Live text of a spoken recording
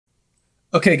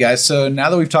Okay guys, so now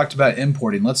that we've talked about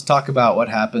importing, let's talk about what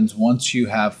happens once you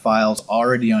have files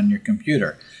already on your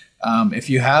computer. If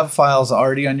you have files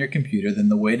already on your computer, then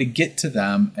the way to get to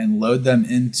them and load them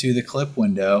into the clip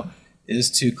window is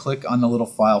to click on the little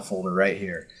file folder right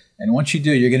here. And once you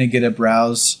do, you're going to get a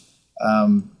browse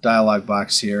dialog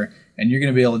box here, and you're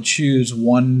going to be able to choose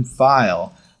one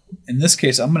file. In this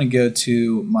case, I'm going to go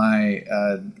to my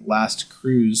last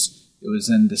cruise. It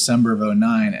was in December of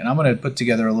 '09, and I'm going to put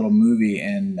together a little movie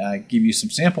and give you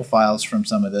some sample files from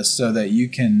some of this so that you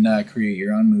can create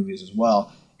your own movies as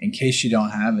well in case you don't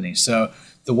have any. So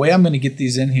the way I'm going to get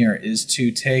these in here is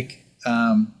to take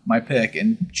my pick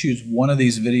and choose one of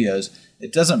these videos.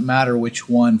 It doesn't matter which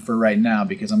one for right now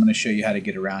because I'm going to show you how to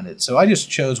get around it. So I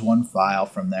just chose one file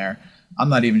from there. I'm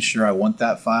not even sure I want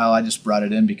that file. I just brought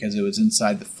it in because it was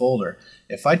inside the folder.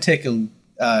 If I take a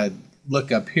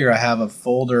look up here, I have a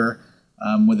folder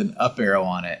with an up arrow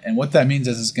on it, and what that means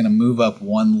is it's going to move up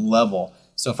one level.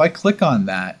 So if I click on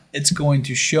that, it's going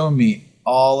to show me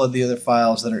all of the other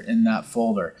files that are in that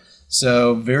folder.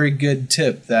 So very good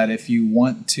tip that if you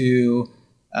want to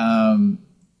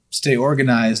stay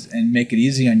organized and make it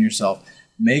easy on yourself,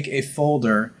 make a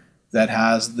folder that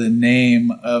has the name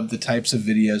of the types of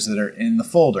videos that are in the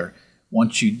folder.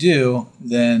 Once you do,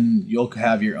 then you'll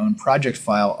have your own project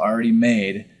file already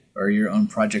made, or your own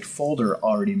project folder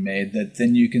already made, that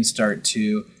then you can start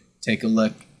to take a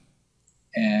look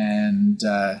and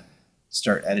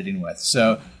start editing with.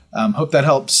 So hope that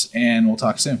helps, and we'll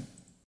talk soon.